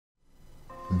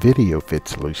Video Fit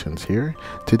Solutions here.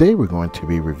 Today we're going to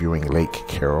be reviewing Lake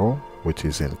Carroll, which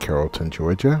is in Carrollton,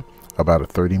 Georgia, about a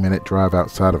 30-minute drive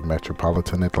outside of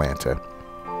metropolitan Atlanta.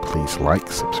 Please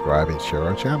like, subscribe, and share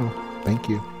our channel. Thank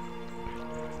you.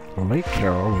 Lake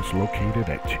Carroll is located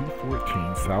at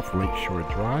 214 South Lakeshore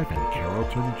Drive in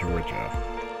Carrollton,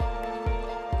 Georgia.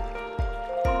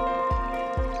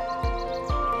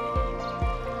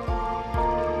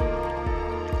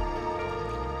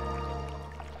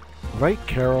 Lake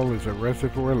Carroll is a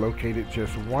reservoir located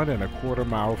just 1¼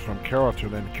 miles from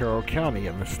Carrollton in Carroll County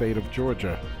in the state of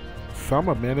Georgia. Some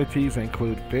amenities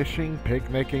include fishing,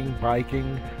 picnicking,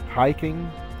 biking, hiking,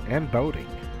 and boating.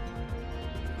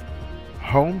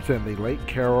 Homes in the Lake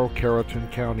Carroll, Carrollton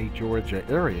County, Georgia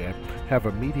area have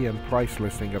a median price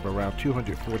listing of around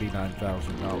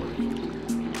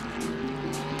 $249,000.